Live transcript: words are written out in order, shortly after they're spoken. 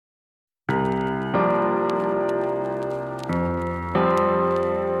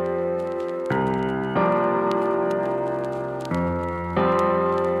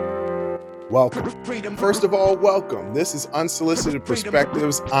Welcome. First of all, welcome. This is Unsolicited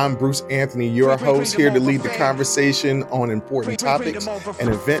Perspectives. I'm Bruce Anthony, your host, here to lead the conversation on important topics and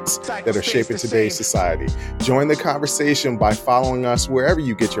events that are shaping today's society. Join the conversation by following us wherever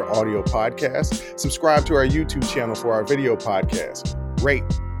you get your audio podcasts. Subscribe to our YouTube channel for our video podcast. Rate,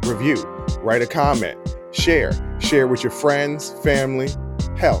 review, write a comment, share with your friends, family,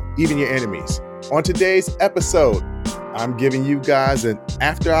 hell, even your enemies. On today's episode, I'm giving you guys an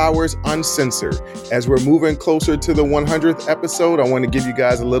After Hours Uncensored. As we're moving closer to the 100th episode, I want to give you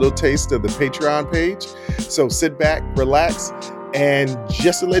guys a little taste of the Patreon page. So sit back, relax, and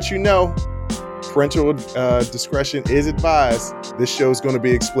just to let you know, parental discretion is advised. This show is going to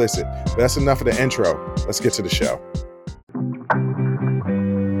be explicit. But that's enough of the intro. Let's get to the show.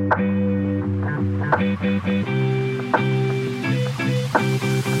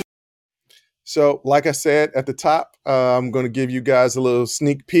 So, like I said at the top, I'm going to give you guys a little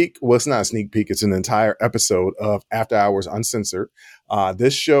sneak peek. Well, it's not a sneak peek. It's an entire episode of After Hours Uncensored.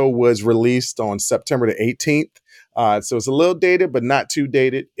 This show was released on September the 18th. So it's a little dated, but not too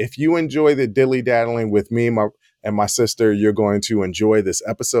dated. If you enjoy the dilly-daddling with me and my sister, you're going to enjoy this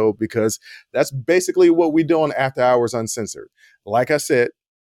episode because that's basically what we do on After Hours Uncensored. Like I said,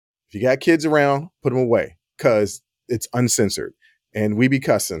 if you got kids around, put them away because it's uncensored and we be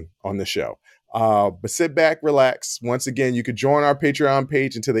cussing on the show. But sit back, relax. Once again, you could join our Patreon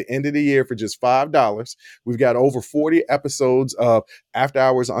page until the end of the year for just $5. We've got over 40 episodes of After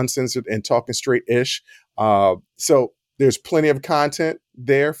Hours Uncensored and Talking Straight-ish. So there's plenty of content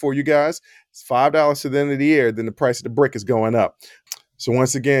there for you guys. It's $5 to the end of the year. Then the price of the brick is going up. So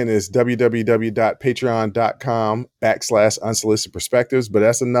once again, it's www.patreon.com/unsolicited perspectives. But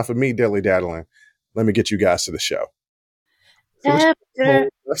that's enough of me dilly-daddling. Let me get you guys to the show. So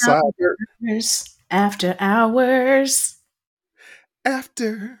After hours.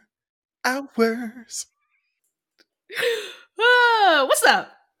 Oh, what's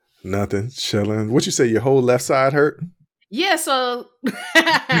up? Nothing. Chilling. What you say? Your whole left side hurt? Yeah. So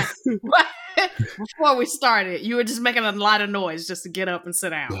before we started, you were just making a lot of noise just to get up and sit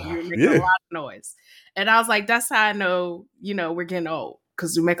down. You were making a lot of noise, and I was like, "That's how I know, we're getting old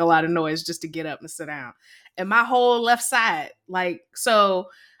because we make a lot of noise just to get up and sit down." And my whole left side, so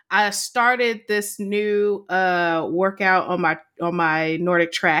I started this new workout on my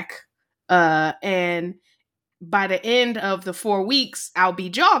Nordic track, and by the end of the 4 weeks, I'll be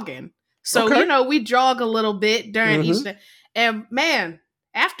jogging. So we jog a little bit during each day, and man,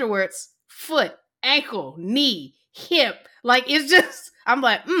 afterwards, foot, ankle, knee, hip, it's just I'm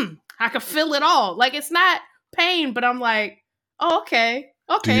like, I can feel it all. It's not pain, but I'm like, oh, okay,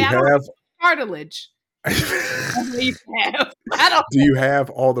 I don't have cartilage. Do you have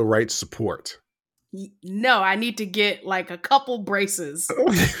all the right support? No, I need to get a couple braces.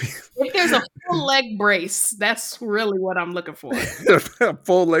 If there's a full leg brace, that's really what I'm looking for.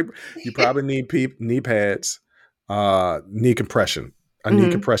 Full leg. You probably need knee pads, knee compression,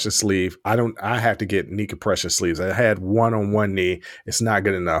 knee compression sleeve. I have to get knee compression sleeves. I had one on one knee. It's not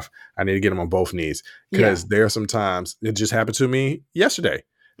good enough. I need to get them on both knees because there are some times it just happened to me yesterday.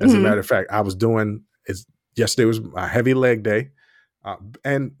 As a matter of fact, yesterday was a heavy leg day.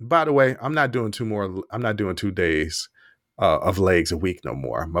 And by the way, I'm not doing 2 days of legs a week no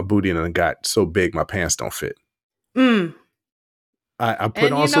more. My booty done got so big, my pants don't fit. I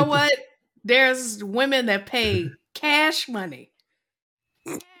put on. You know what? There's women that pay cash money,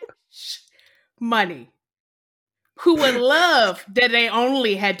 who would love that they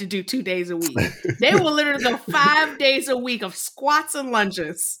only had to do 2 days a week. They will literally go 5 days a week of squats and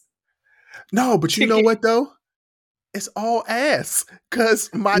lunges. No, but you know what though? It's all ass because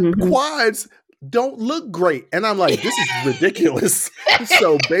my quads don't look great. And I'm like, this is ridiculous.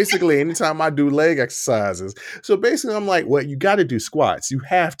 So basically, anytime I do leg exercises, I'm like, well, you got to do squats. You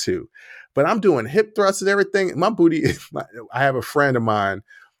have to. But I'm doing hip thrusts and everything. My booty, I have a friend of mine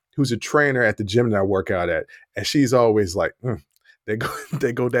who's a trainer at the gym that I work out at. And she's always like, they go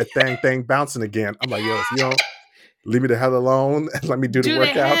that thing bouncing again. I'm like, yo, if you don't leave me the hell alone and let me do the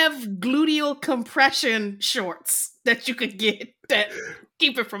workout. Do they have gluteal compression shorts that you could get that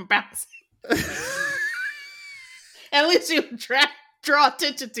keep it from bouncing? At least you draw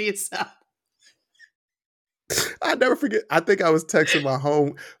attention to yourself. I never forget. I think I was texting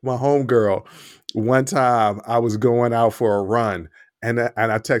my home girl one time. I was going out for a run, and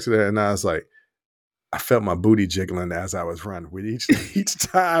I texted her, and I was like, I felt my booty jiggling as I was running. With each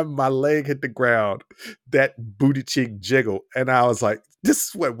time my leg hit the ground, that booty cheek jiggled, and I was like, "This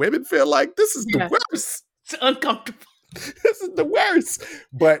is what women feel like. This is the worst. It's uncomfortable. This is the worst."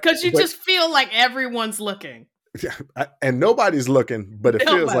 But because you just feel like everyone's looking. And nobody's looking, but it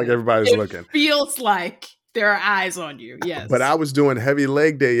feels like everybody's looking. Feels like there are eyes on you. Yes. But I was doing heavy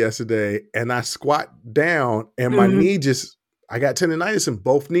leg day yesterday, and I squat down, and my knee I got tendonitis in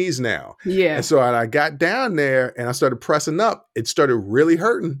both knees now. Yeah. And so I got down there and I started pressing up. It started really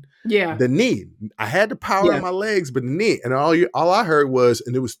hurting. Yeah. The knee. I had the power in my legs, but the knee. And all I heard was,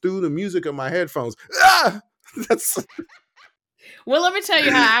 and it was through the music of my headphones. Ah! Well, let me tell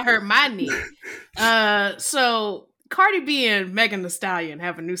you how I hurt my knee. So Cardi B and Megan Thee Stallion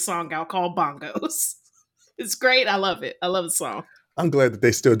have a new song out called Bongos. It's great. I love it. I love the song. I'm glad that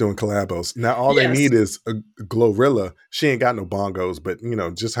they're still doing collabos. Now, all they need is a Glorilla. She ain't got no bongos, but,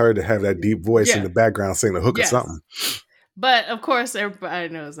 just her to have that deep voice in the background singing the hook or something. But, of course, everybody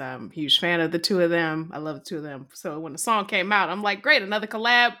knows I'm a huge fan of the two of them. I love the two of them. So when the song came out, I'm like, great, another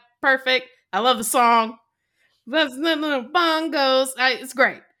collab. Perfect. I love the song. That's the bongos. It's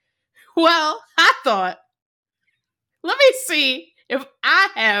great. Well, I thought, let me see if I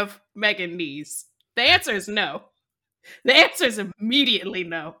have Megan knees. The answer is no. The answer is immediately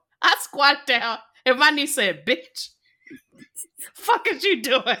no. I squat down and my knee said, bitch, fuck is you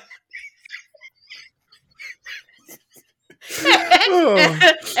doing?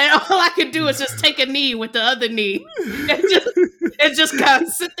 And all I could do is just take a knee with the other knee and just kind of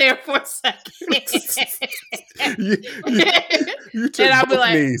sit there for a second. you took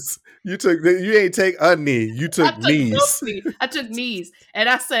both knees. You ain't take a knee. You took knees. I took knees. And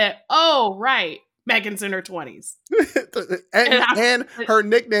I said, oh, right. Megan's in her 20s. and her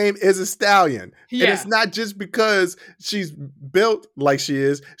nickname is a stallion. Yeah. And it's not just because she's built like she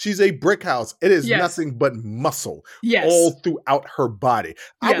is. She's a brick house. It is nothing but muscle all throughout her body.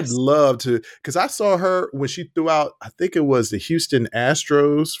 I would love to, because I saw her when she threw out, I think it was the Houston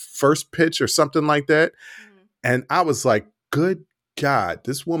Astros first pitch or something like that. Mm-hmm. And I was like, good God,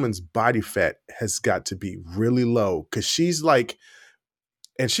 this woman's body fat has got to be really low, because she's like,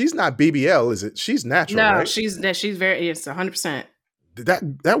 and she's not BBL, is it? She's natural, right? No, she's very, it's 100%.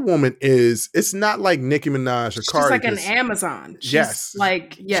 That woman is, it's not like Nicki Minaj or Cardi. She's like an Amazon. She's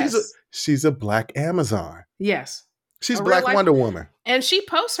She's a black Amazon. Yes. She's Black Wonder Woman. And she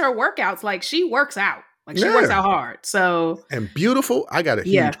posts her workouts like she works out. Like she works out hard. So. And beautiful. I got a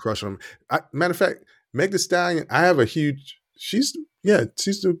huge crush on her. Matter of fact, Meg Thee Stallion, I have a huge, she's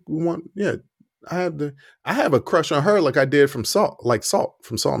the one, I have a crush on her like I did from Salt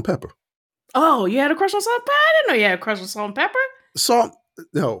from Salt and Pepper. Oh, you had a crush on Salt and Pepper? I didn't know you had a crush on Salt and Pepper.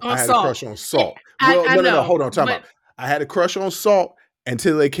 I had a crush on Salt. No, hold on, about. I had a crush on Salt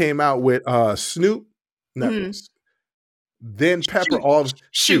until they came out with Snoop. Then Pepper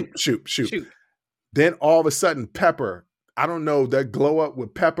shoot. Then all of a sudden Pepper, I don't know, that glow up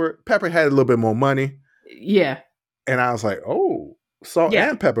with Pepper. Pepper had a little bit more money. Yeah. And I was like, oh. Salt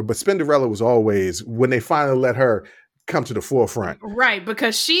and Pepper, but Spinderella was always, when they finally let her come to the forefront. Right,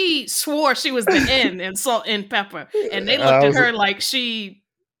 because she swore she was the N in Salt and Pepper, and they looked at her like she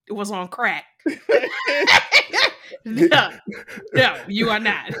was on crack. No, you are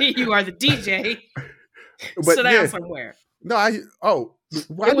not. You are the DJ. But sit down somewhere. No,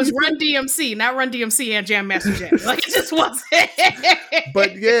 it was Run DMC, not Run DMC and Jam Master Jam. Like, it just wasn't.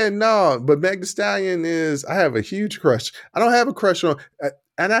 But Meg Thee Stallion I have a huge crush. I don't have a crush on,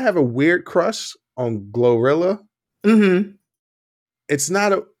 and I have a weird crush on Glorilla. Mm-hmm. It's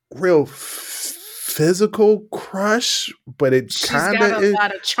not a real physical crush, but it kind of got a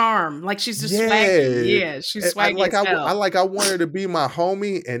lot of charm. Like, she's just swaggy. Yeah, she's swaggy as hell. I want her to be my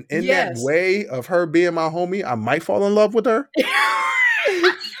homie, and in that way of her being my homie, I might fall in love with her.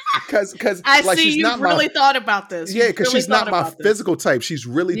 Because I see she's you really thought about this. Yeah, because she's not my physical type. She's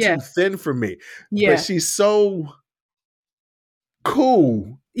really too thin for me. Yeah, but she's so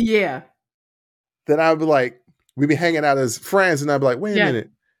cool. Yeah, that I'd be like, we'd be hanging out as friends, and I'd be like, wait a minute,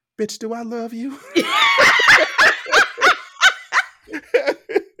 bitch, do I love you?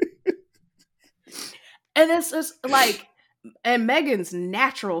 And it's just like, and Megan's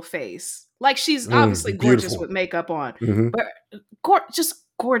natural face, like she's obviously gorgeous with makeup on, but just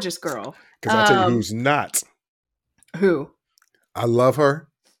gorgeous girl. Because I'll tell you who's not. Who? I love her.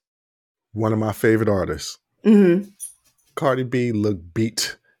 One of my favorite artists. Mm-hmm. Cardi B looked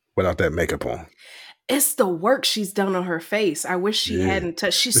beat without that makeup on. It's the work she's done on her face. I wish she hadn't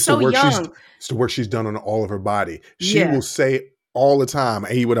touched. She's so young. It's the work she's done on all of her body. She will say all the time,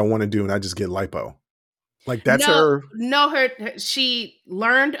 I eat what I want to do and I just get lipo. Like, that's her. No, she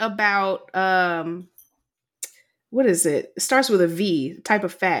learned about, what is it? It starts with a V, type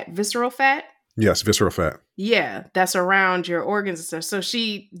of fat, visceral fat. Yes, visceral fat. Yeah, that's around your organs and stuff. So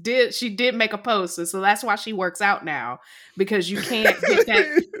she did make a post, and so that's why she works out now, because you can't get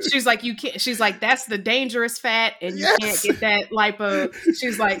that. She's like, you can't. She's like, that's the dangerous fat, and you can't Yes. get that lipo.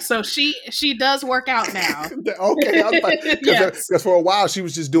 She's like, so she does work out now. Okay, Yes, because for a while she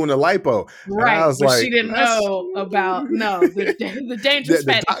was just doing the lipo, and I right, was but like, she didn't know about the dangerous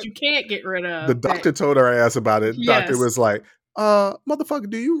fat that you can't get rid the of. doctor told her ass about it. The doctor Yes, was like,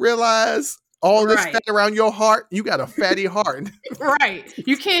 motherfucker, do you realize all this right. fat around your heart? You got a fatty heart. Right.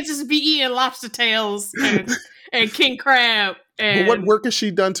 You can't just be eating lobster tails and king crab But what and work has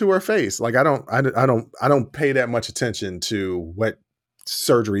she done to her face? Like, I don't pay that much attention to what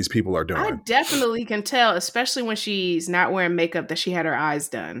surgeries people are I doing. definitely can tell, especially when she's not wearing makeup, that she had her eyes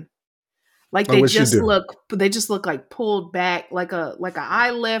done. Like Oh, what she do? they just look like pulled back, like a eye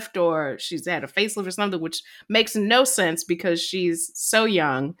lift, or she's had a facelift or something, which makes no sense because she's so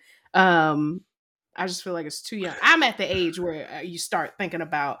young. I just feel like it's too young. I'm at the age where you start thinking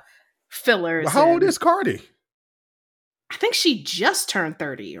about fillers, How old and is Cardi? I think she just turned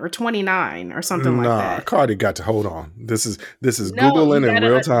 30 or 29 or something like Nah, that. Cardi got to hold on. This is No, Googling in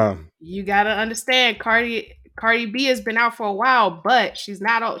real time. you gotta understand, Cardi B has been out for a while, but she's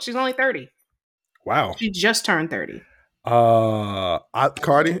not old. She's only 30. Wow. She just turned 30.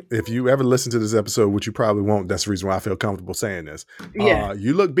 Cardi, if you ever listen to this episode, which you probably won't, that's the reason why I feel comfortable saying this. Yeah.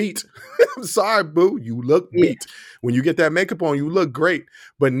 You look beat. I'm sorry, boo. You look beat. When you get that makeup on, you look great.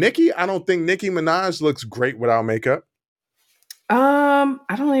 But Nicki, I don't think Nicki Minaj looks great without makeup.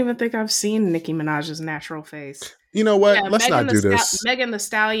 I don't even think I've seen Nicki Minaj's natural face. You know what? Yeah, Let's not do this. Megan Thee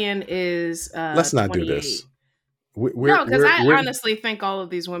Stallion is Let's not 28. do this. No, because I honestly think all of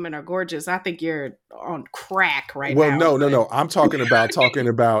these women are gorgeous. I think you're on crack right now. Well, no. I'm talking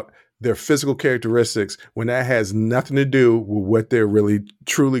about their physical characteristics when that has nothing to do with what they're really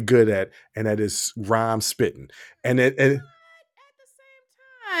truly good at, and that is rhyme spitting. And at the same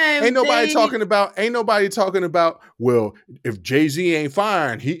time, ain't nobody talking about, well, if Jay-Z ain't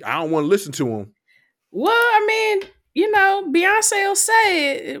fine, I don't want to listen to him. Well, I mean, you know, Beyonce will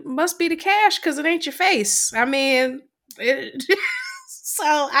say it must be the cash because it ain't your face. I mean, so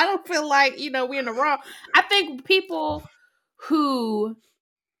I don't feel like, you know, we're in the wrong. I think people who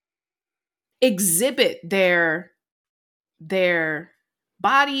exhibit their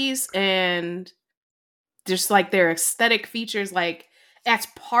bodies and just like their aesthetic features, like that's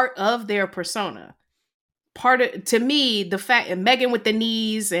part of their persona. To me, the fact, and Megan with the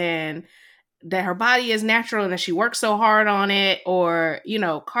knees, and that her body is natural and that she works so hard on it, or, you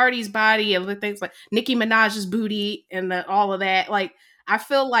know, Cardi's body and the things like Nicki Minaj's booty and all of that. Like, I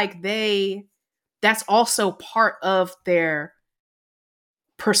feel like that's also part of their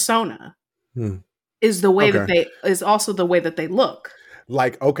persona is the way that is also the way that they look.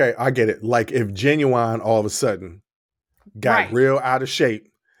 Like, okay, I get it. Like if Genuine all of a sudden got real out of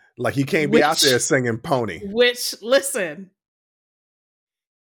shape, like he can't be out there singing Pony. Which, listen,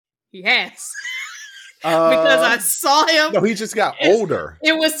 yes. Because I saw him. No, he just got older.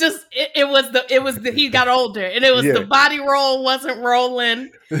 It was he got older, and it was the body roll wasn't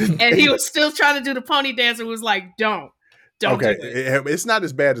rolling, and he was still trying to do the pony dance. And was like, don't okay, do it. It's not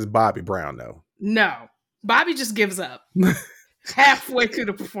as bad as Bobby Brown though. No, Bobby just gives up halfway through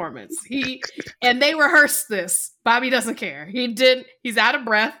the performance. And they rehearsed this. Bobby doesn't care. He's out of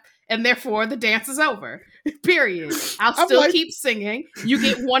breath, and therefore the dance is over. Period. I'll still keep singing. You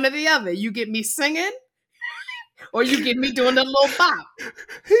get one or the other. You get me singing, or you get me doing the little bop.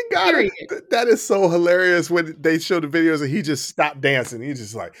 He got it. That is so hilarious when they show the videos and he just stopped dancing. He's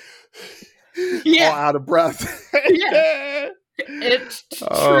just like, all out of breath. Yeah. It's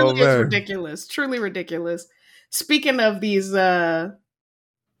truly is ridiculous. Truly ridiculous. Speaking of these,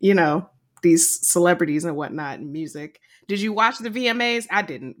 you know, these celebrities and whatnot in music, did you watch the VMAs? I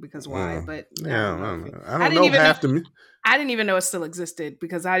didn't, because why? But I didn't even know it still existed,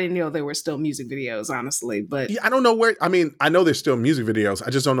 because I didn't know there were still music videos, honestly. But I don't know where. I mean, I know there's still music videos. I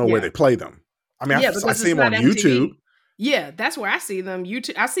just don't know where they play them. I mean, I see them on MTV. YouTube. Yeah, that's where I see them.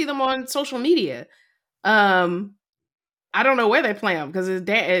 YouTube. I see them on social media. I don't know where they play them, because it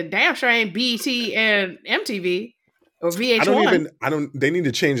damn sure ain't BET and MTV or VH1. They need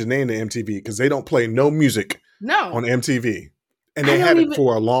to change the name to MTV, because they don't play no music on MTV. And they haven't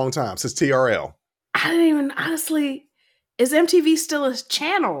for a long time, since TRL. I don't even, honestly, is MTV still a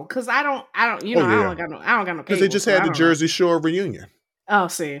channel? Because I don't, I don't got no cable. Because they just had the Jersey Shore reunion. Oh,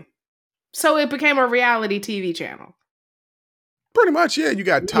 see. So it became a reality TV channel. Pretty much, yeah. You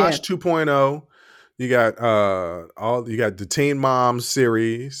got Tosh 2.0. You got you got the Teen Moms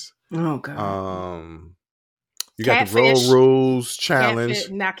series. Oh god. You got the Road Rules Challenge.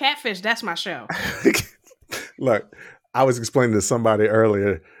 Now Catfish, that's my show. Look, I was explaining to somebody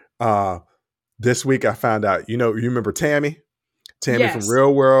earlier. This week I found out, you remember Tammy? Tammy from Yes.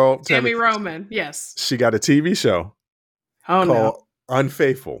 Real World. Tammy Roman. Yes. She got a TV show called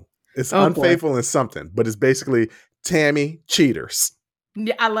Unfaithful. It's Unfaithful and something, but it's basically Tammy cheaters.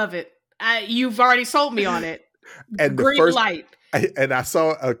 Yeah, I love it. You've already sold me on it. And Green light. And I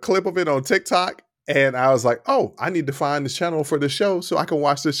saw a clip of it on TikTok, and I was like, "Oh, I need to find the channel for the show so I can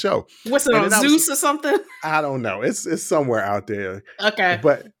watch this show." What's it on, Zeus or something? I don't know. It's somewhere out there. Okay.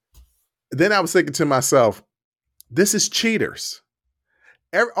 But then I was thinking to myself, this is cheaters.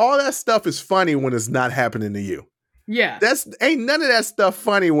 All that stuff is funny when it's not happening to you. Yeah. Ain't none of that stuff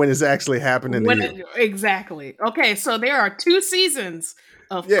funny when it's actually happening to you. Exactly. Okay, so there are 2 seasons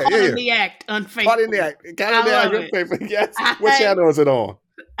of Caught in the Act, Unfaithful. Caught in the Act, Unfaithful. Yes. What channel is it on?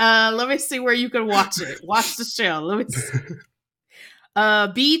 Let me see where you can watch it. Watch the show. Let me see.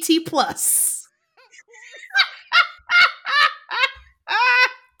 BT Plus.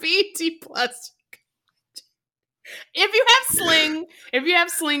 BT Plus. If you have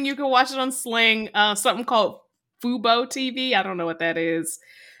Sling, you can watch it on Sling. Something called Fubo TV. I don't know what that is.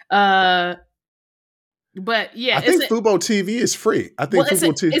 But yeah, I think Fubo TV is free. I think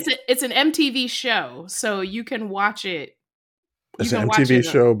Fubo TV. It's an MTV show, so you can watch it. It's an MTV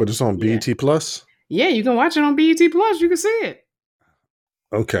show, but it's on BET Plus. Yeah, you can watch it on BET Plus. You can see it.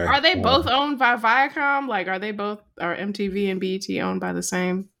 Okay. Are they both owned by Viacom? Like, are MTV and BET owned by the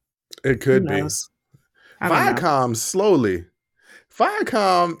same? It could be. Viacom slowly.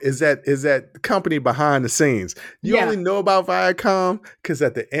 Viacom is that company behind the scenes. You only know about Viacom because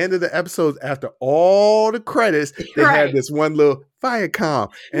at the end of the episodes, after all the credits, they had this one little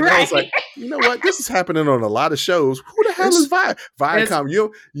Viacom. And I was like, you know what? This is happening on a lot of shows. Who the hell is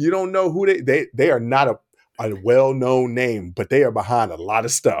Viacom? You don't know who they are not a well-known name, but they are behind a lot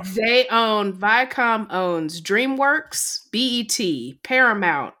of stuff. Viacom owns DreamWorks, BET,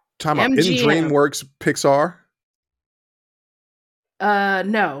 Paramount, MGM. Isn't DreamWorks Pixar?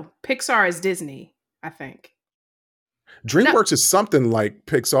 No. Pixar is Disney, I think. DreamWorks is something like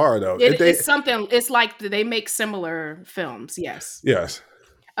Pixar, though. It's something. It's like they make similar films. Yes. Yes.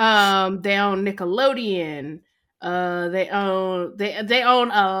 They own Nickelodeon. They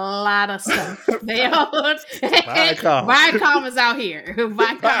own a lot of stuff. They own Viacom is out here.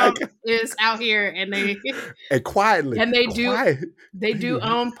 Viacom is out here, and they do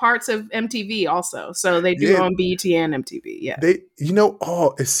own parts of MTV also. So they do own BET and MTV. Yeah,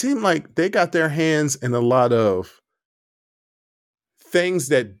 it seemed like they got their hands in a lot of things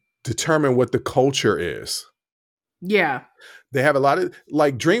that determine what the culture is. Yeah, they have a lot of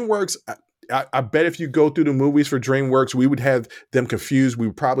like DreamWorks. I bet if you go through the movies for DreamWorks, we would have them confused. We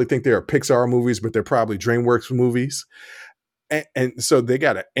would probably think they are Pixar movies, but they're probably DreamWorks movies. And so they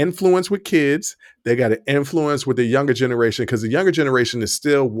got an influence with kids. They got an influence with the younger generation because the younger generation is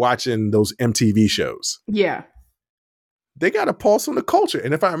still watching those MTV shows. Yeah. They got a pulse on the culture.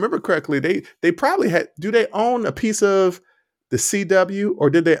 And if I remember correctly, they probably do they own a piece of the CW or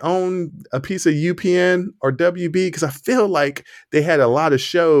did they own a piece of UPN or WB? Because I feel like they had a lot of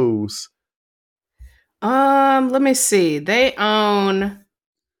shows. Let me see. They own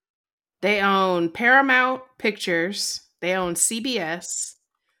Paramount Pictures. They own CBS.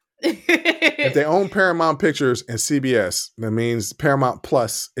 If they own Paramount Pictures and CBS, that means Paramount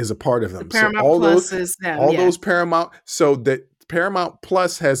Plus is a part of them. Those Paramount. So that Paramount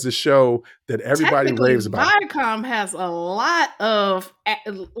Plus has the show that everybody raves about. Viacom has a lot of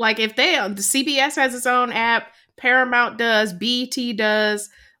like if the CBS has its own app, Paramount does, BET does,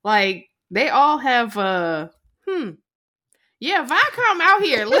 like. They all have Viacom out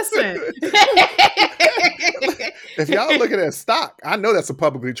here. Listen. If y'all looking at stock, I know that's a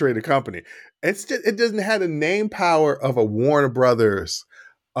publicly traded company. It doesn't have the name power of a Warner Brothers,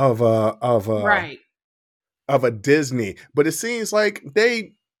 of a Disney, but it seems like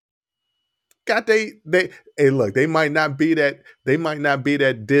they might not be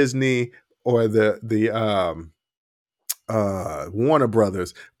that Disney or the Warner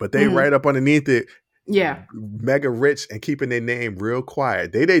Brothers, but they right up underneath it, mega rich and keeping their name real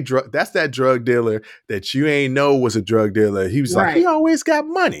quiet. That's that drug dealer that you ain't know was a drug dealer. He was like, he always got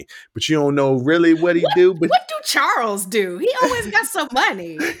money, but you don't know really what he do. But what do Charles do? He always got some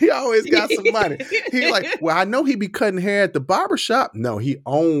money. He always got some money. He's like, well, I know he be cutting hair at the barbershop. No, he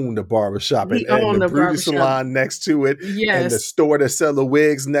owned the barbershop and the beauty salon next to it, and the store that sell the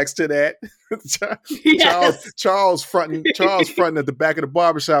wigs next to that. Charles fronting at the back of the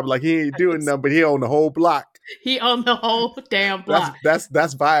barbershop like he ain't doing nothing, but he owned the whole block. He owned the whole damn block. That's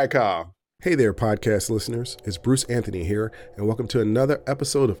Viacom. Hey there, podcast listeners. It's Bruce Anthony here, and welcome to another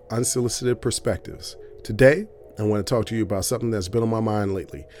episode of Unsolicited Perspectives. Today, I want to talk to you about something that's been on my mind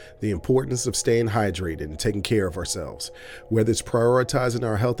lately, the importance of staying hydrated and taking care of ourselves. Whether it's prioritizing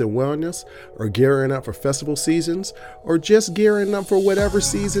our health and wellness, or gearing up for festival seasons, or just gearing up for whatever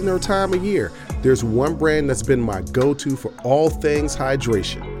season or time of year, there's one brand that's been my go-to for all things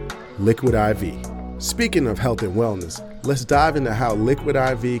hydration, Liquid IV. Speaking of health and wellness, let's dive into how Liquid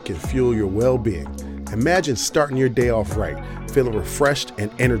IV can fuel your well-being. Imagine starting your day off right, feeling refreshed and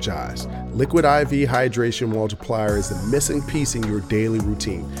energized. Liquid IV Hydration Multiplier is the missing piece in your daily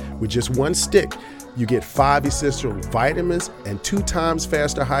routine. With just one stick, you get 5 essential vitamins and 2 times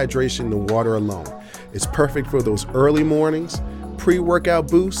faster hydration than water alone. It's perfect for those early mornings, pre-workout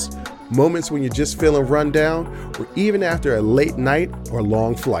boosts, moments when you're just feeling run down, or even after a late night or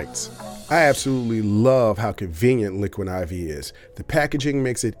long flights. I absolutely love how convenient Liquid IV is. The packaging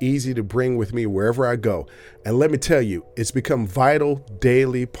makes it easy to bring with me wherever I go. And let me tell you, it's become vital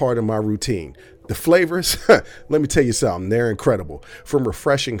daily part of my routine. The flavors, let me tell you something, they're incredible. From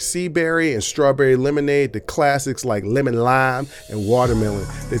refreshing sea berry and strawberry lemonade to classics like lemon lime and watermelon,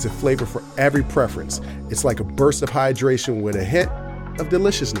 there's a flavor for every preference. It's like a burst of hydration with a hint of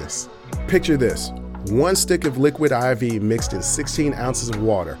deliciousness. Picture this. 1 stick of Liquid IV mixed in 16 ounces of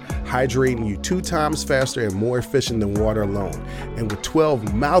water, hydrating you 2 times faster and more efficient than water alone. And with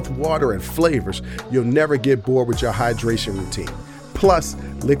 12 mouth-watering flavors, you'll never get bored with your hydration routine. Plus,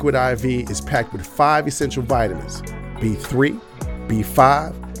 Liquid IV is packed with 5 essential vitamins: B3,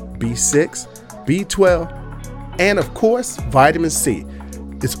 B5, B6, B12, and of course, vitamin C.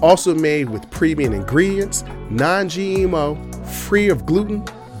 It's also made with premium ingredients, non-GMO, free of gluten,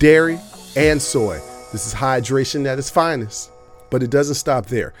 dairy, and soy. This is hydration at its finest. But it doesn't stop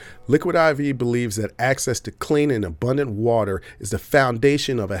there. Liquid IV believes that access to clean and abundant water is the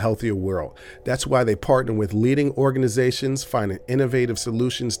foundation of a healthier world. That's why they partner with leading organizations, finding innovative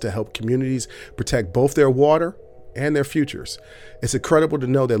solutions to help communities protect both their water and their futures. It's incredible to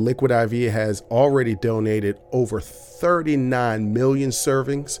know that Liquid IV has already donated over 39 million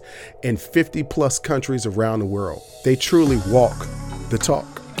servings in 50 plus countries around the world. They truly walk the talk.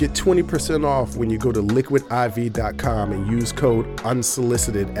 Get 20% off when you go to liquidiv.com and use code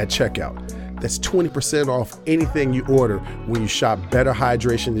UNSOLICITED at checkout. That's 20% off anything you order when you shop Better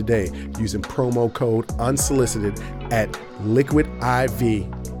Hydration today using promo code UNSOLICITED at liquidiv.com.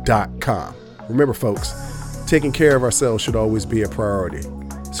 Remember, folks, taking care of ourselves should always be a priority.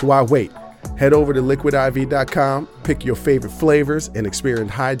 So why wait? Head over to liquidiv.com, pick your favorite flavors, and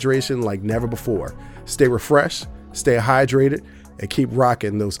experience hydration like never before. Stay refreshed, stay hydrated, and keep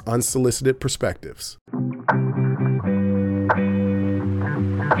rocking those unsolicited perspectives.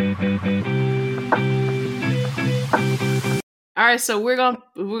 All right, so we're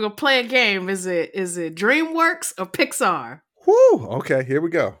gonna play a game. Is it DreamWorks or Pixar? Whoo! Okay, here we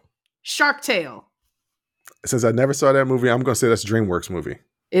go. Shark Tale. Since I never saw that movie, I'm gonna say that's a DreamWorks movie.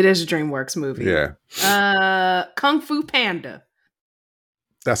 It is a DreamWorks movie. Yeah. Kung Fu Panda.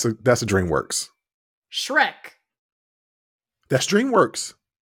 That's a DreamWorks. Shrek. That's DreamWorks.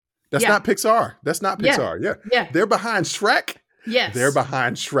 That's not Pixar. That's not Pixar. Yeah. They're behind Shrek. Yes. They're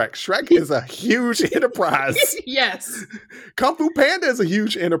behind Shrek. Shrek is a huge enterprise. Yes. Kung Fu Panda is a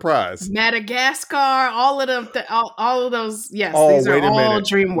huge enterprise. Madagascar, all of them, all of those. Yes, these are all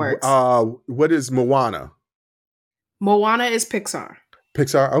DreamWorks. What is Moana? Moana is Pixar.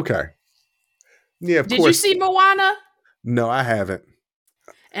 Pixar? Okay. Yeah, of course. Did you see Moana? No, I haven't.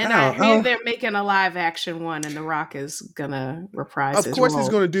 And I hear they're making a live action one, and The Rock is gonna reprise his role. Of course he's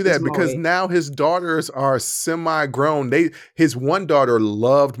going to do that because now his daughters are semi-grown. His one daughter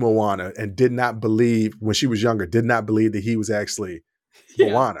loved Moana and did not believe, when she was younger, did not believe that he was actually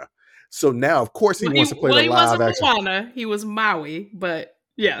Moana. So now, of course, he wants to play the live action. He wasn't Moana. He was Maui, but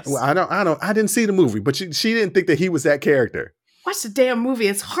yes. Well, I didn't see the movie, but she didn't think that he was that character. Watch the damn movie.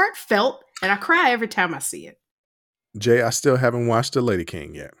 It's heartfelt, and I cry every time I see it. Jay, I still haven't watched The Lady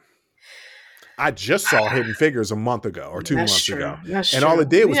King yet. I just saw Hidden Figures a month ago or 2 months ago. And all it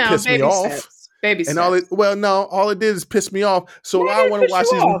did was piss me off. Baby steps. All it did is piss me off. So I want to watch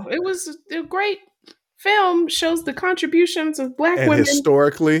these. It was a great film, shows the contributions of Black and women.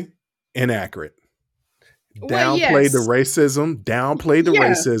 Historically inaccurate. Downplayed the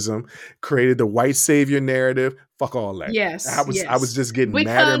racism, created the white savior narrative. Fuck all that. Yes. I was just getting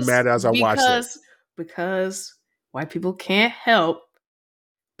madder and madder as I watched it. Because white people can't help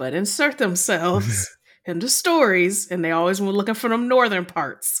but insert themselves into stories, and they always were looking for them northern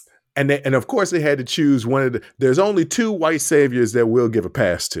parts. And of course they had to choose one of there's only 2 white saviors that we'll give a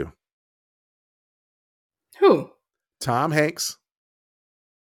pass to. Who? Tom Hanks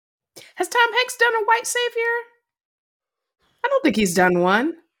Has Tom Hanks done a white savior? I don't think he's done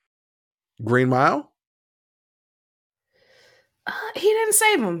one. Green Mile? He didn't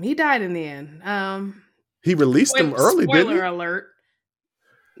save him. He died in the end. He released him early, didn't he? Spoiler alert.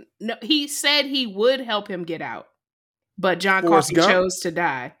 No, he said he would help him get out, but John Coffey chose to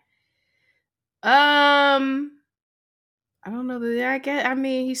die. I don't know.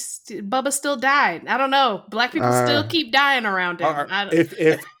 Bubba still died. I don't know. Black people still keep dying around him.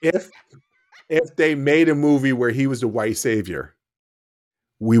 If they made a movie where he was the white savior,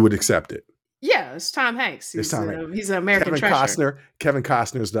 we would accept it. Yeah, it's Tom Hanks. He's an American treasure. Kevin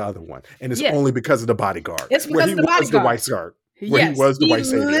Costner is the other one, and it's only because of The Bodyguard. It's because of The Bodyguard. The white guard. Where he was the white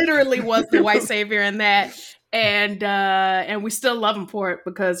savior. He literally was the white savior in that, and we still love him for it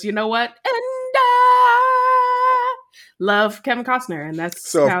because you know what? And love Kevin Costner, and that's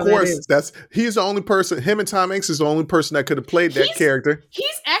so. Of course, he's the only person. Him and Tom Hanks is the only person that could have played that character.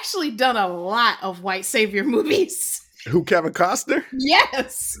 He's actually done a lot of white savior movies. Who, Kevin Costner?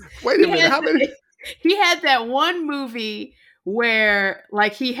 Yes. Wait a minute. How many? He had that one movie where,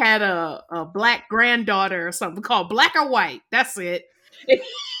 like, he had a black granddaughter or something called Black or White. That's it. He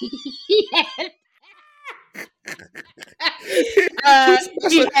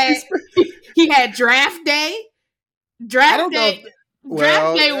had Draft Day. Draft Day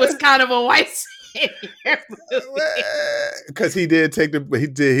was kind of a white savior because he did take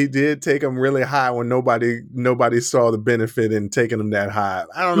him really high when nobody saw the benefit in taking him that high.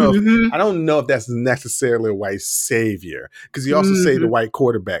 I don't know. I don't know if that's necessarily a white saver because he also saved a white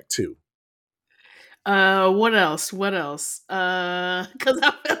quarterback too. What else? Because I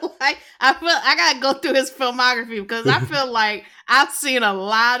feel like I gotta go through his filmography because I feel like I've seen a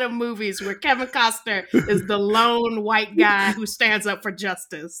lot of movies where Kevin Costner is the lone white guy who stands up for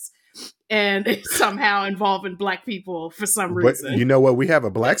justice and is somehow involving black people for some reason. But you know what? We have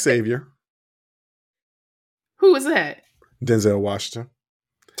a black savior. Who is that? Denzel Washington.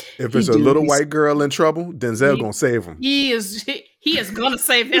 If there's a little white girl in trouble, Denzel gonna save him. He is gonna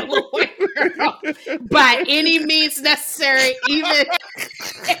save that little white girl by any means necessary. Even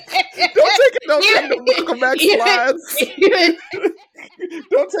don't take no Malcolm X lines.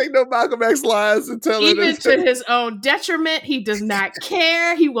 Don't take no Malcolm X lines and tell even her to his own detriment. He does not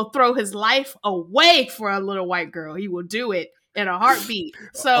care. He will throw his life away for a little white girl. He will do it in a heartbeat.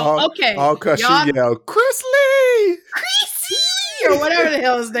 So okay, all cause she yelled, "Chris Lee!" or whatever the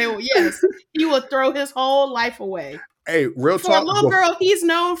hell his name was. Yes, he will throw his whole life away. Hey, real talk. For a little girl he's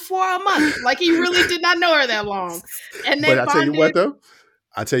known for a month. Like he really did not know her that long. And then I tell you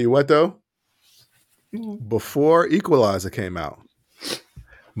what though. Before Equalizer came out,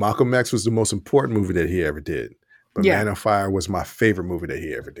 Malcolm X was the most important movie that he ever did. But Man on Fire was my favorite movie that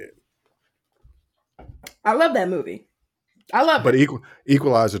he ever did. I love that movie. I love it. But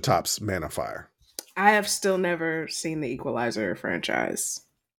Equalizer tops Man on Fire. I have still never seen the Equalizer franchise.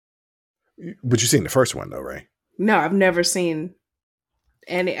 But you've seen the first one though, right? No, I've never seen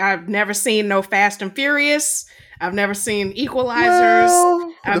any. I've never seen no Fast and Furious. I've never seen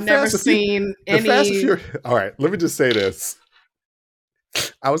Equalizers. I've never seen any. All right, let me just say this.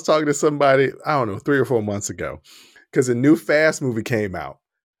 I was talking to somebody, I don't know, 3 or 4 months ago, because a new Fast movie came out,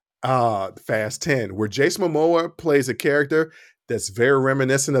 Fast 10, where Jason Momoa plays a character that's very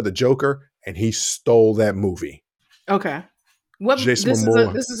reminiscent of the Joker, and he stole that movie. Okay. This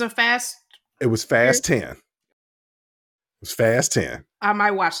is a Fast? It was Fast 10. It was Fast 10. I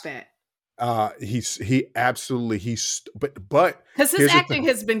might watch that. But because his acting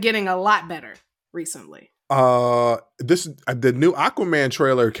has been getting a lot better recently. The new Aquaman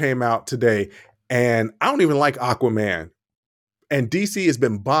trailer came out today, and I don't even like Aquaman. And DC has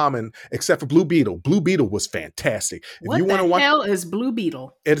been bombing, except for Blue Beetle. Blue Beetle was fantastic. What the hell is Blue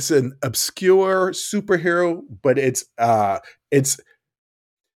Beetle? It's an obscure superhero, but it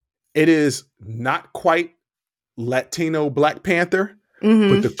is not quite Latino Black Panther,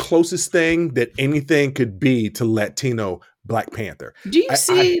 but the closest thing that anything could be to Latino Black Panther. Do you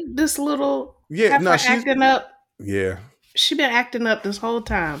see this little acting up? Yeah. She's been acting up this whole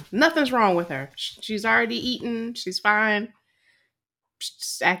time. Nothing's wrong with her. She's already eaten. She's fine. She's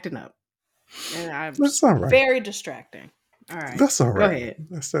just acting up. And that's all right. Very distracting. All right. That's all right. Go ahead.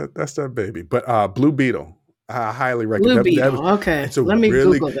 That's that baby. But Blue Beetle, I highly recommend. Blue Beetle. Okay. Let me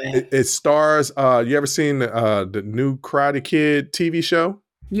Google that. It stars. You ever seen the new Karate Kid TV show?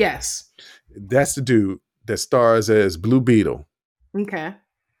 Yes. That's the dude that stars as Blue Beetle. Okay.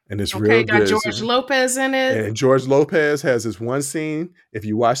 And it's real got good. George Lopez in it. And George Lopez has this one scene. If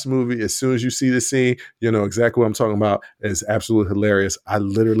you watch the movie, as soon as you see the scene, you know exactly what I'm talking about. It's absolutely hilarious. I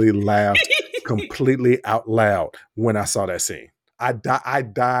literally laughed completely out loud when I saw that scene. I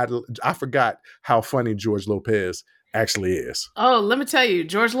died. I forgot how funny George Lopez actually is. Oh, let me tell you,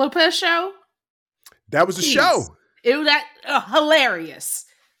 George Lopez show. That was a show. It was hilarious.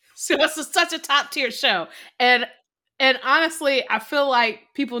 So it's such a top tier show, and honestly, I feel like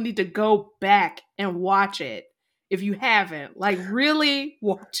people need to go back and watch it if you haven't. Like, really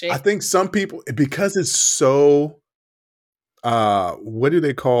watch it. I think some people, because it's so. What do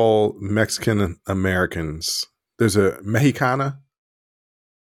they call Mexican Americans? There's a Mexicana.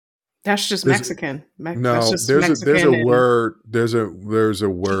 That's just Mexican. No, that's just there's Mexican a word. There's a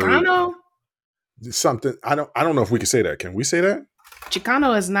word. Chicano? Something. I don't know if we can say that. Can we say that?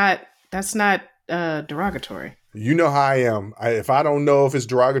 Chicano is not. That's not derogatory. You know how I am. If I don't know if it's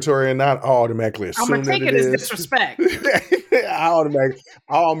derogatory or not, I automatically assume that it is. Disrespect. I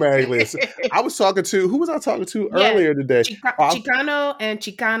automatically assume. I was talking to, who was I talking to earlier today? Chicano and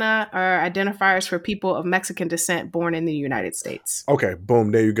Chicana are identifiers for people of Mexican descent born in the United States. Okay,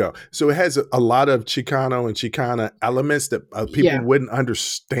 boom, there you go. So it has a lot of Chicano and Chicana elements that people wouldn't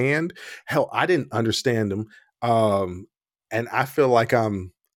understand. Hell, I didn't understand them. And I feel like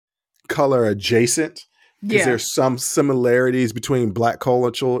I'm color adjacent. Because there's some similarities between black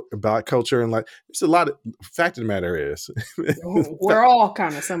culture and like there's a lot of fact of the matter is we're all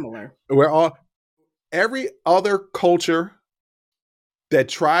kind of similar. Every other culture that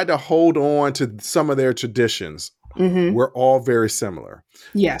tried to hold on to some of their traditions, we're all very similar.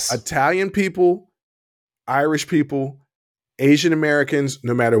 Yes. Italian people, Irish people, Asian Americans,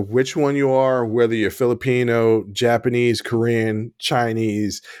 no matter which one you are, whether you're Filipino, Japanese, Korean,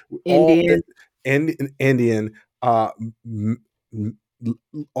 Chinese, Indian, all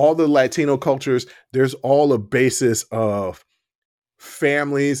the Latino cultures, there's all a basis of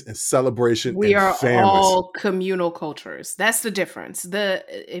families and celebration. We are all communal cultures. That's the difference.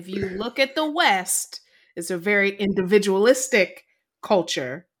 If you look at the West, it's a very individualistic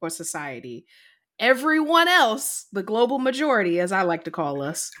culture or society. Everyone else, the global majority, as I like to call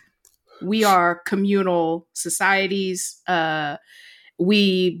us, we are communal societies.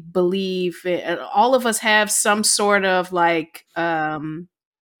 We believe all of us have some sort of like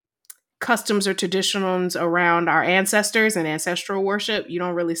customs or traditions around our ancestors and ancestral worship. You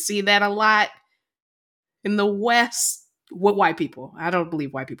don't really see that a lot in the West with white people. I don't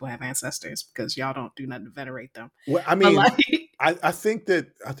believe white people have ancestors because y'all don't do nothing to venerate them. Well, I mean, I think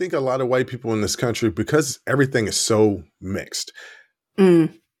a lot of white people in this country, because everything is so mixed.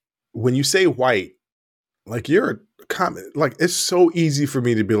 When you say white, like you're like it's so easy for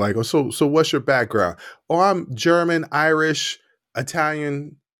me to be like, oh, so what's your background? Oh, I'm German, Irish,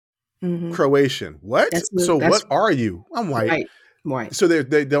 Italian, Croatian. What? What are you? I'm white. White. So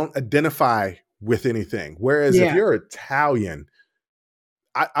they don't identify with anything. Whereas if you're Italian,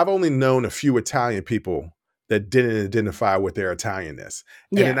 I've only known a few Italian people that didn't identify with their Italianness.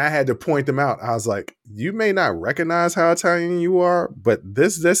 And then I had to point them out. I was like, you may not recognize how Italian you are, but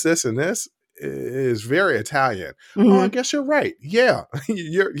this, and this is very Italian. Oh, I guess you're right. Yeah,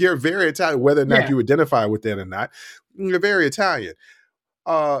 you're very Italian, whether or not you identify with it or not. You're very Italian.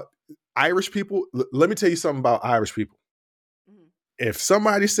 Irish people, let me tell you something about Irish people. If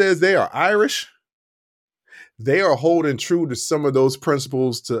somebody says they are Irish, they are holding true to some of those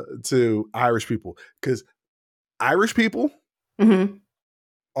principles to Irish people, because Irish people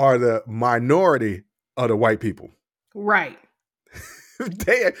are the minority of the white people. Right.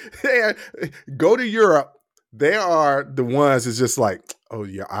 They go to Europe. They are the ones that's just like, oh,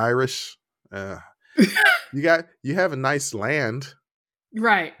 you're Irish. You have a nice land.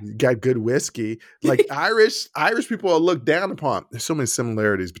 Right. You got good whiskey. Like Irish people are looked down upon. There's so many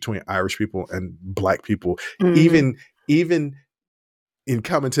similarities between Irish people and black people. Even in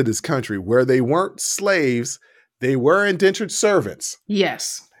coming to this country where they weren't slaves, they were indentured servants.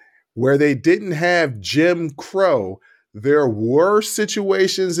 Yes. Where they didn't have Jim Crow, there were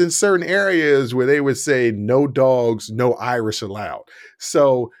situations in certain areas where they would say no dogs, no Irish allowed.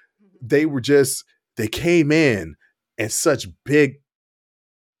 So they came in such big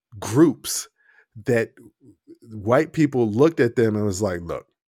groups that white people looked at them and was like, look,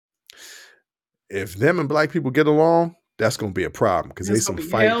 if them and black people get along, that's going to be a problem, because they some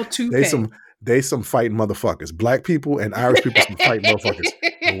fighting motherfuckers. Black people and Irish people some fighting motherfuckers.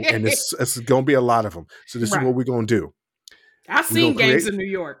 And it's going to be a lot of them. So this is what we're going to do. I've seen gangs in New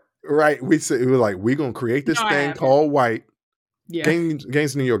York. Right. We were like, we're going to create this thing called white. Yeah.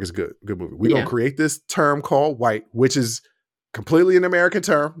 Gangs in New York is good movie. We're going to create this term called white, which is completely an American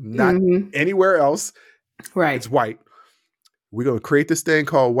term, not anywhere else. Right. It's white. We're going to create this thing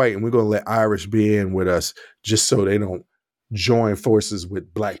called white, and we're going to let Irish be in with us just so they don't join forces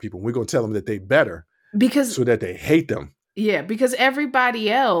with black people. We're going to tell them that they better, so that they hate them. Yeah, because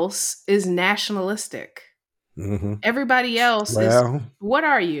everybody else is nationalistic. Mm-hmm. Everybody else is, Well, what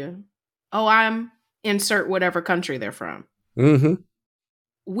are you? Oh, I'm insert whatever country they're from. mm-hmm.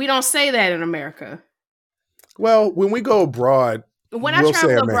 We don't say that in America. Well, when we go abroad, When I we'll say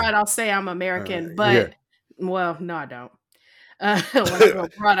travel American. abroad, I'll say I'm American, Yeah. but, well, no, I don't. When I go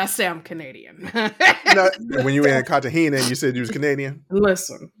abroad, I say I'm Canadian. No, when you were in Cartagena, you said you was Canadian.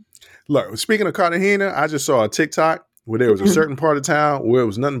 Listen. Look, speaking of Cartagena, I just saw a TikTok where there was a certain part of town where it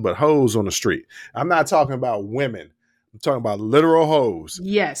was nothing but hoes on the street. I'm not talking about women. I'm talking about literal hoes.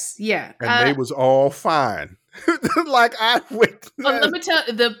 Yes, yeah. And they was all fine. Like I went. Let me tell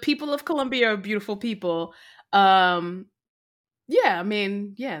you, the people of Colombia are beautiful people. Yeah, I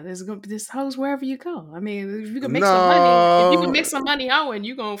mean, yeah, there's hoes wherever you go. I mean, if you can make some money, hoeing,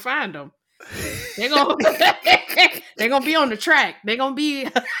 you gonna find them. They're gonna they're gonna be on the track. They're gonna be.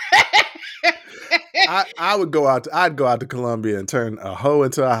 I would go out. I'd go out to Colombia and turn a hoe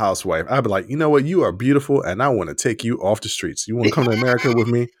into a housewife. I'd be like, you know what? You are beautiful, and I want to take you off the streets. You want to come to America with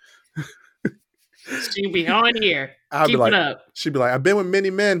me? She'd be on here. Keep it up. She'd be like, I've been with many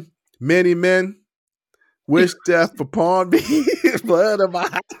men. Wish death upon me. Blood of my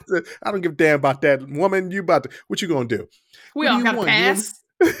eyes. I don't give a damn about that woman. What you gonna do? We all got to pass.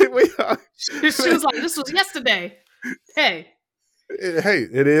 She was like, this was yesterday. Hey,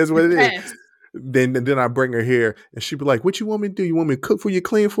 it is what it is. Then I bring her here and she'd be like, what you want me to do? You want me to cook for you,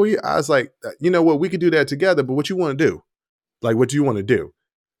 clean for you? I was like, you know what? We could do that together, but what you want to do? Like, what do you want to do?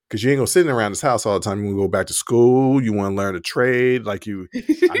 Because you ain't gonna sit around this house all the time. You want to go back to school. You want to learn a trade. I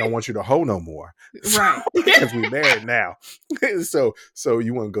don't want you to hoe no more. Right. Because we're married now. So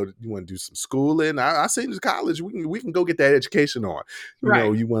you want to do some schooling. I send you to college. We can go get that education on. You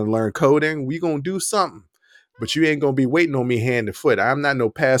know, you want to learn coding. We gonna do something. But you ain't gonna be waiting on me hand and foot. I'm not no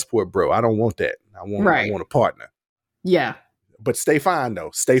passport bro. I don't want that. I want a partner. Yeah. But stay fine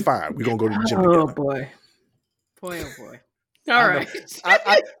though. Stay fine. We're gonna go to the gym together. Oh boy. Oh boy. All right.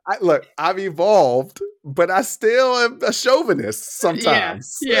 I look, I've evolved, but I still am a chauvinist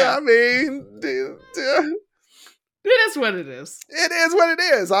sometimes. Yeah. I mean, it is what it is. It is what it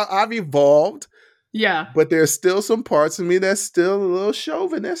is. I've evolved. Yeah. But there's still some parts of me that's still a little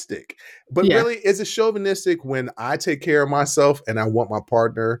chauvinistic. But really, is it chauvinistic when I take care of myself and I want my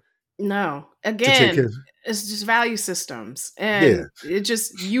partner? No. Again, it's just value systems. And you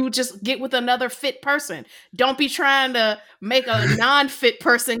just get with another fit person. Don't be trying to make a non-fit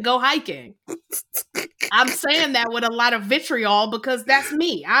person go hiking. I'm saying that with a lot of vitriol because that's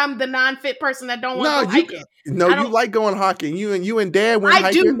me. I'm the non-fit person that don't want to go hiking. You like going hiking. You and Dad went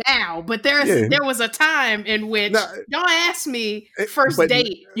hiking. I do now, but there was a time in which don't ask me first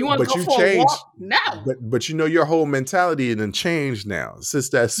date. You want to go for a walk? No. But you know your whole mentality done changed now since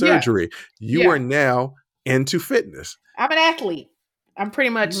that surgery. You are now into fitness. I'm an athlete. I'm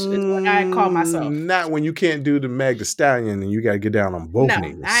pretty much what I call myself. Not when you can't do the Meg Thee Stallion and you got to get down on both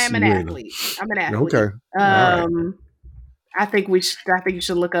knees. I am an athlete. I'm an athlete. Okay. I think you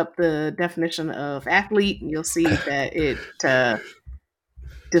should look up the definition of athlete and you'll see that it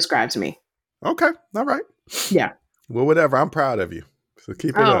describes me. Okay. All right. Yeah. Well, whatever. I'm proud of you. So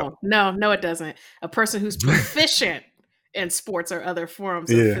keep it up. No, it doesn't. A person who's proficient in sports or other forms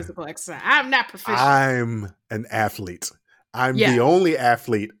of physical exercise. I'm not proficient. I'm an athlete. I'm the only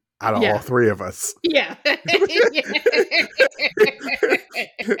athlete out of all three of us. Yeah.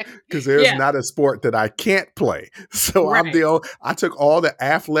 Because there's not a sport that I can't play. So I'm I took all the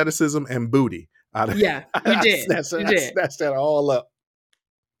athleticism and booty out of you did. Snatched that all up.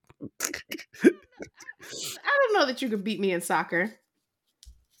 I don't know that you could beat me in soccer.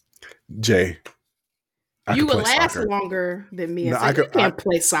 Jay. You will last longer than me. I can't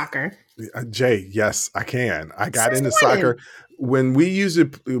play soccer. Jay, yes, I can. I got into soccer when we used to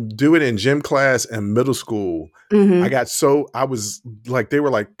do it in gym class in middle school. Mm-hmm. I was like, they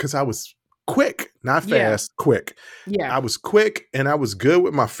were like, because I was quick, not fast, quick. Yeah. I was quick and I was good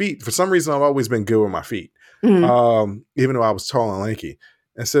with my feet. For some reason, I've always been good with my feet, even though I was tall and lanky.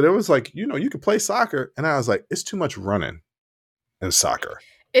 And so there was like, you could play soccer. And I was like, it's too much running in soccer.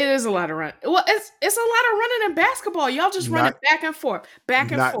 It is a lot of running. Well, it's a lot of running in basketball. Y'all just running back and forth.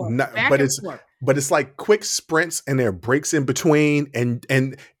 But it's like quick sprints and there are breaks in between, and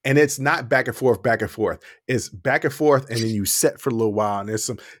it's not back and forth. It's back and forth, and then you set for a little while. And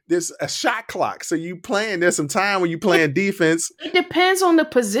there's a shot clock, so there's some time when you playing defense. It depends on the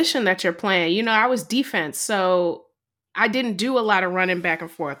position that you're playing. I was defense, so I didn't do a lot of running back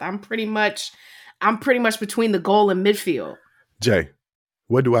and forth. I'm pretty much between the goal and midfield. Jay.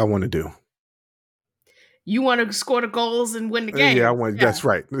 What do I want to do? You want to score the goals and win the game. Yeah, I want. Yeah. That's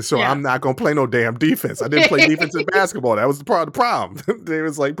right. So Yeah. I'm not gonna play no damn defense. I didn't play defense in basketball. That was the problem. They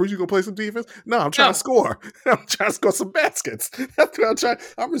was like, "Bruce, you gonna play some defense?" No, I'm trying to score. I'm trying to score some baskets. That's what I'm trying.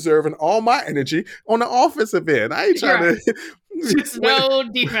 I'm reserving all my energy on the offensive end. I ain't trying to. Just no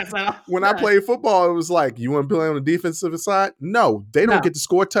defense at all. When I played football, it was like, you want to play on the defensive side? No, they don't get to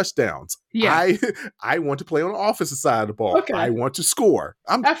score touchdowns. Yeah. I want to play on the offensive side of the ball. Okay. I want to score.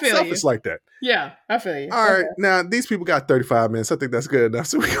 I'm selfish like that. Yeah, I feel you. All right, now these people got 35 minutes. I think that's good enough.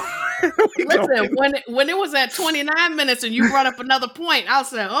 So listen, when it was at 29 minutes and you brought up another point, I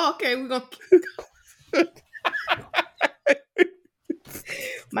was like, oh, okay, we're gonna.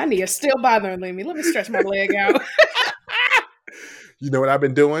 My knee is still bothering me. Let me stretch my leg out. You know what I've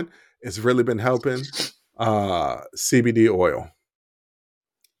been doing? It's really been helping. CBD oil.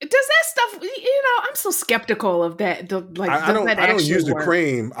 Does that stuff? I'm so skeptical of that. I don't use the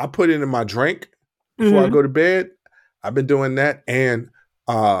cream. I put it in my drink before I go to bed. I've been doing that, and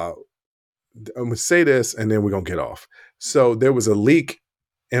I'm gonna say this, and then we're gonna get off. So there was a leak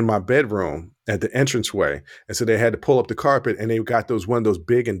in my bedroom at the entranceway, and so they had to pull up the carpet, and they got one of those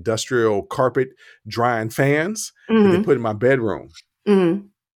big industrial carpet drying fans that they put in my bedroom. Mm-hmm.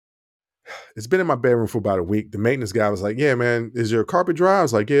 It's been in my bedroom for about a week. The maintenance guy was like, "Yeah, man, is your carpet dry?" I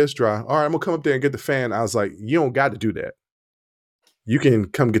was like, "Yeah, it's dry." "All right, I'm gonna come up there and get the fan." I was like, "You don't got to do that. You can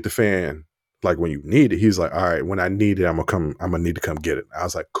come get the fan like when you need it." He's like, "All right, when I need it, I'm gonna need to come get it." I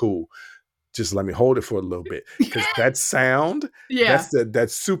was like, "Cool. Just let me hold it for a little bit." Because that sound, that's that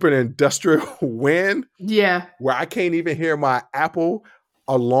super industrial wind, where I can't even hear my Apple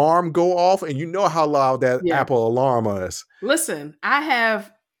alarm go off, and you know how loud that Apple alarm is. Listen, I have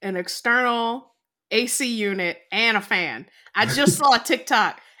an external AC unit and a fan. I just saw a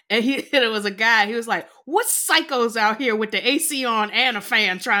TikTok, and it was a guy. He was like, "What psychos out here with the AC on and a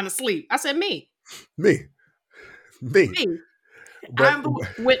fan trying to sleep?" I said, "Me." But, I'm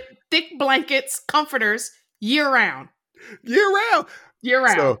with thick blankets, comforters, year round.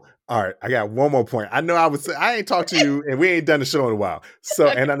 So, all right, I got one more point. I know I ain't talked to you, and we ain't done the show in a while. So,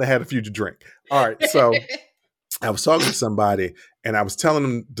 and I had a few to drink. All right, so I was talking to somebody, and I was telling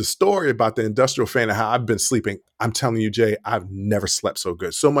them the story about the industrial fan and how I've been sleeping. I'm telling you, Jay, I've never slept so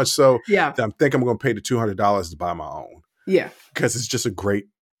good. So much so that I'm thinking I'm going to pay the $200 to buy my own. Yeah, because it's just a great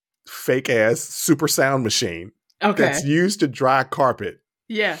fake ass super sound machine. Okay. That's used to dry carpet.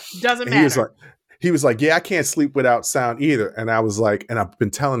 Yeah, doesn't matter. He was like, "Yeah, I can't sleep without sound either." And I was like, and I've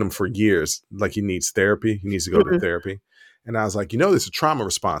been telling him for years, like he needs therapy. He needs to go to therapy. And I was like, there's a trauma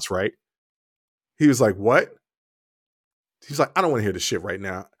response, right? He was like, "What?" He's like, "I don't want to hear this shit right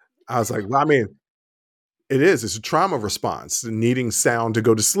now." I was like, "Well, I mean, it is. It's a trauma response, needing sound to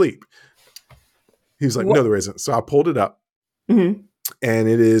go to sleep." He was like, "No, there isn't." So I pulled it up. Mm-hmm. And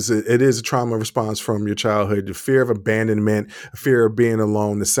it is a trauma response from your childhood, the fear of abandonment, fear of being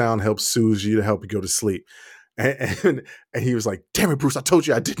alone. The sound helps soothe you to help you go to sleep. And he was like, "Damn it, Bruce, I told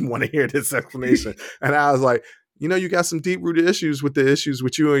you I didn't want to hear this explanation." And I was like, you got some deep-rooted issues with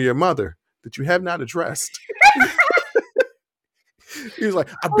you and your mother that you have not addressed. He was like,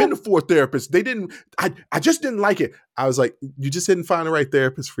 "I've been to 4 therapists. They didn't, I just didn't like it." I was like, "You just didn't find the right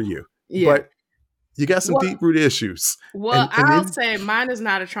therapist for you." Yeah. But you got some deep-rooted issues. Well, I'll say mine is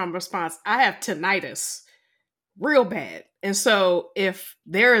not a trauma response. I have tinnitus real bad. And so if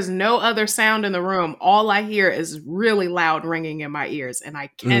there is no other sound in the room, all I hear is really loud ringing in my ears, and I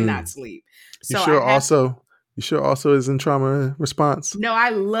cannot sleep. So you sure also is in trauma response? No,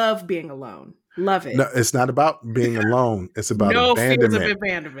 I love being alone. Love it. No, it's not about being alone. It's about abandonment. No fears of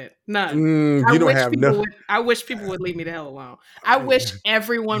abandonment. None. I wish people would leave me the hell alone. I wish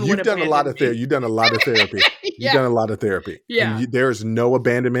everyone would abandon me. You've done a lot of therapy. You've done a lot of therapy. Yeah. There's no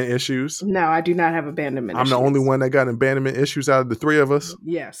abandonment issues. No, I do not have abandonment issues. I'm the only one that got abandonment issues out of the 3 of us.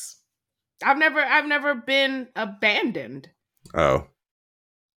 Yes. I've never been abandoned. Oh.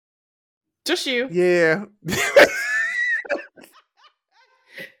 Just you. Yeah.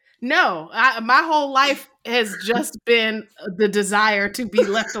 No, my whole life has just been the desire to be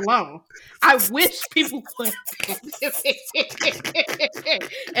left alone. I wish people would,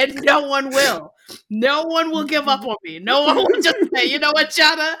 and no one will. No one will give up on me. No one will just say, "You know what,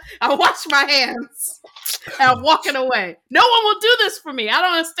 Jada? I wash my hands. I'm walking away." No one will do this for me. I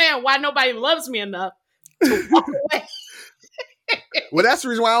don't understand why nobody loves me enough to walk away. Well, that's the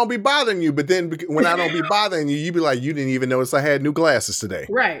reason why I don't be bothering you. But then when I don't be bothering you, you be like, "You didn't even notice I had new glasses today."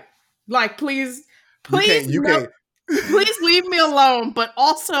 Right. Like, please leave me alone, but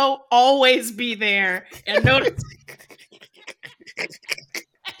also always be there and notice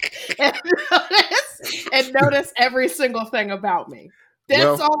and notice every single thing about me.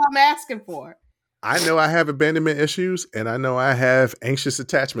 That's all I'm asking for. I know I have abandonment issues, and I know I have anxious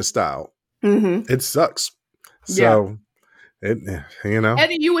attachment style. Mm-hmm. It sucks. So, And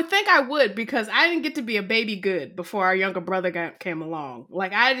you would think I would, because I didn't get to be a baby good before our younger brother came along.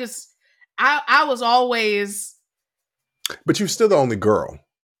 Like I was always. But you're still the only girl.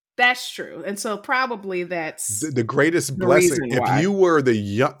 That's true, and so probably that's the greatest blessing. If you were the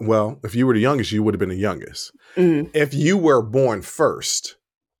youngest, you would have been the youngest. Mm-hmm. If you were born first,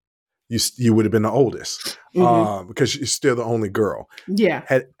 you would have been the oldest, because you're still the only girl. Yeah.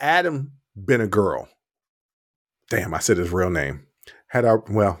 Had Adam been a girl, damn, I said his real name.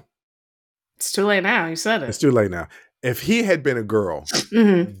 It's too late now. You said it. It's too late now. If he had been a girl,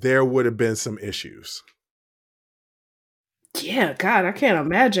 there would have been some issues. Yeah, God, I can't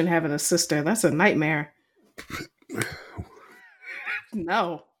imagine having a sister. That's a nightmare.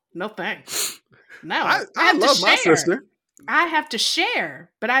 No thanks. No, I love my sister. I have to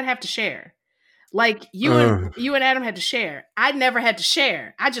share, but I'd have to share. Like you and Adam had to share. I never had to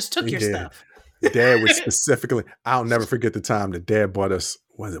share. I just took your stuff. Dad was specifically. I'll never forget the time that Dad bought us.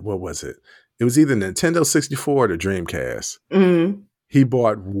 What was it? It was either Nintendo 64 or the Dreamcast. Mm-hmm. He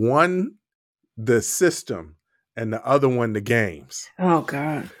bought one the system and the other one the games. Oh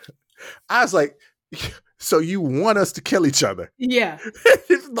God! I was like, so you want us to kill each other? Yeah.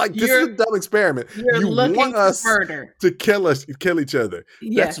 It's like, this is a dumb experiment. You want us to kill each other.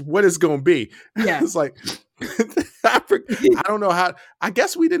 Yeah. That's what it's going to be. Yeah. It's like, I don't know how. I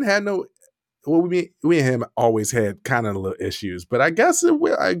guess we didn't have no. Well, we and him always had kind of little issues, but I guess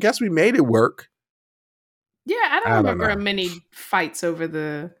we made it work. Yeah, I don't remember many fights over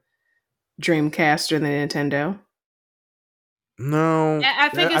the Dreamcast or the Nintendo. No, I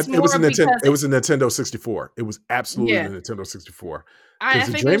think it's more because it was a Nintendo 64. It was absolutely a Nintendo 64. I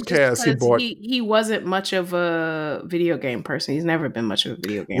think Dreamcast he bought. He wasn't much of a video game person. He's never been much of a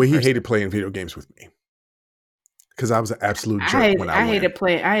video game. Well, he person. hated playing video games with me because I was an absolute jerk when I hated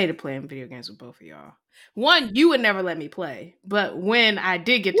playing video games with both of y'all. One, you would never let me play, but when I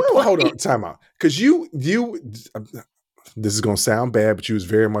did get to play, hold on, time out, because you. This is going to sound bad, but you was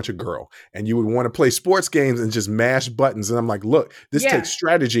very much a girl, and you would want to play sports games and just mash buttons. And I'm like, look, this takes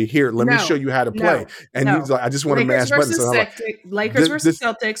strategy. Here, let me show you how to play. And he's like, I just want to mash buttons. So Lakers versus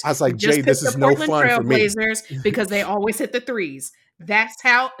Celtics. I was like, Jay, this is no fun for me. Because they always hit the threes. That's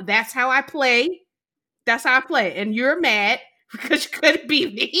how I play. That's how I play. And you're mad because you couldn't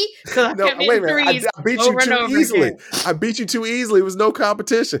beat me. No, wait a minute. I beat you too easily. Again. I beat you too easily. It was no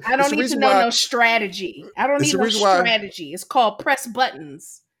competition. I don't need to know no strategy. I don't need no strategy. It's called press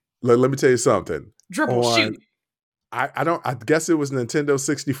buttons. Let me tell you something. Dribble, shoot. I guess it was Nintendo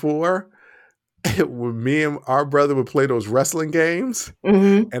 64. When me and our brother would play those wrestling games,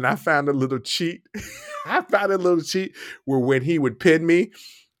 and I found a little cheat. Where when he would pin me,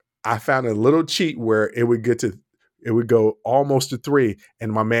 I found a little cheat where it would go almost to 3,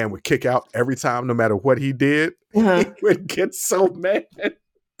 and my man would kick out every time, no matter what he did. He would get so mad.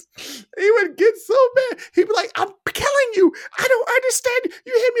 He'd be like, I'm killing you. I don't understand.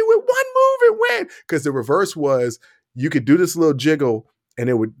 You hit me with one move and win. Because the reverse was, you could do this little jiggle, and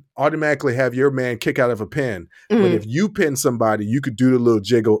it would automatically have your man kick out of a pin. But if you pin somebody, you could do the little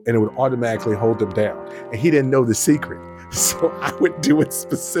jiggle, and it would automatically hold them down. And he didn't know the secret. So I would do it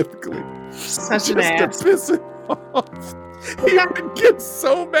specifically. Such an ass. To piss him off. He would get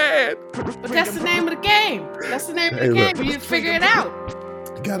so mad. But that's the name of the game. That's the name of the game. You figure it out.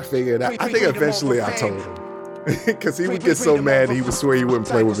 You gotta figure it out. I think eventually I told him. Because he would get so mad, he would swear he wouldn't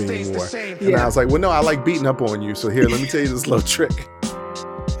play with me anymore. And I was like, well, no, I like beating up on you. So here, let me tell you this little trick.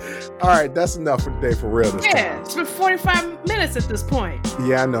 All right, that's enough for today, for real. It's been 45 minutes at this point.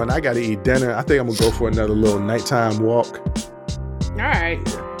 Yeah, I know, and I got to eat dinner. I think I'm going to go for another little nighttime walk. All right.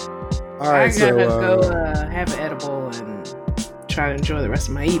 All right, I gotta go have an edible and try to enjoy the rest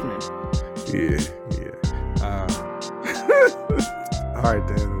of my evening. Yeah. All right,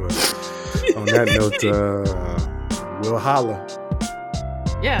 then. On that note, we'll holla.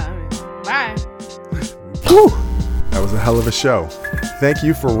 Yeah, bye. Whew. That was a hell of a show. Thank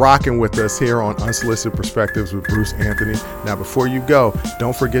you for rocking with us here on Unsolicited Perspectives with Bruce Anthony. Now, before you go,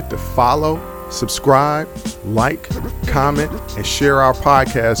 don't forget to follow, subscribe, like, comment, and share our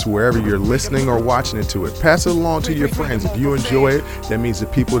podcast wherever you're listening or watching it to it. Pass it along to your friends. If you enjoy it, that means the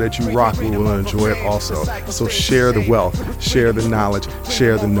people that you rock with will enjoy it also. So share the wealth, share the knowledge,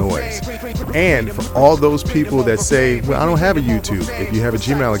 share the noise. And for all those people that say, well, I don't have a YouTube. If you have a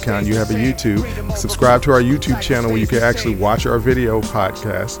Gmail account, you have a YouTube. Subscribe to our YouTube channel where you can actually watch our video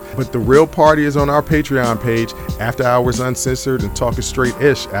podcast. But the real party is on our Patreon page, After Hours Uncensored and Talking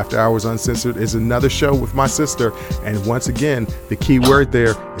Straight-ish. After Hours Uncensored is another show with my sister. And once again, the key word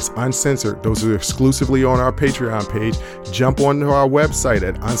there is uncensored. Those are exclusively on our Patreon page. Jump onto our website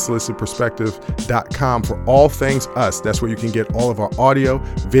at unsolicitedperspective.com for all things us. That's where you can get all of our audio,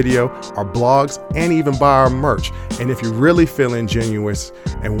 video, our blogs, and even buy our merch. And if you're really feeling generous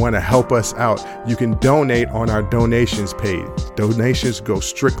and want to help us out, you can donate on our donations page. Donations go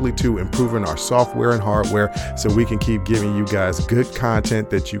strictly to improving our software and hardware so we can keep giving you guys good content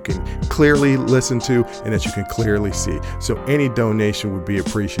that you can clearly listen to and that you can clearly see. So any donation would be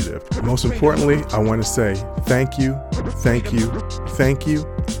appreciative. Most importantly, I want to say thank you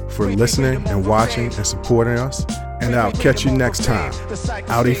for listening and watching and supporting us. And I'll catch you next time.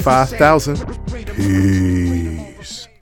 Audi 5000. Peace.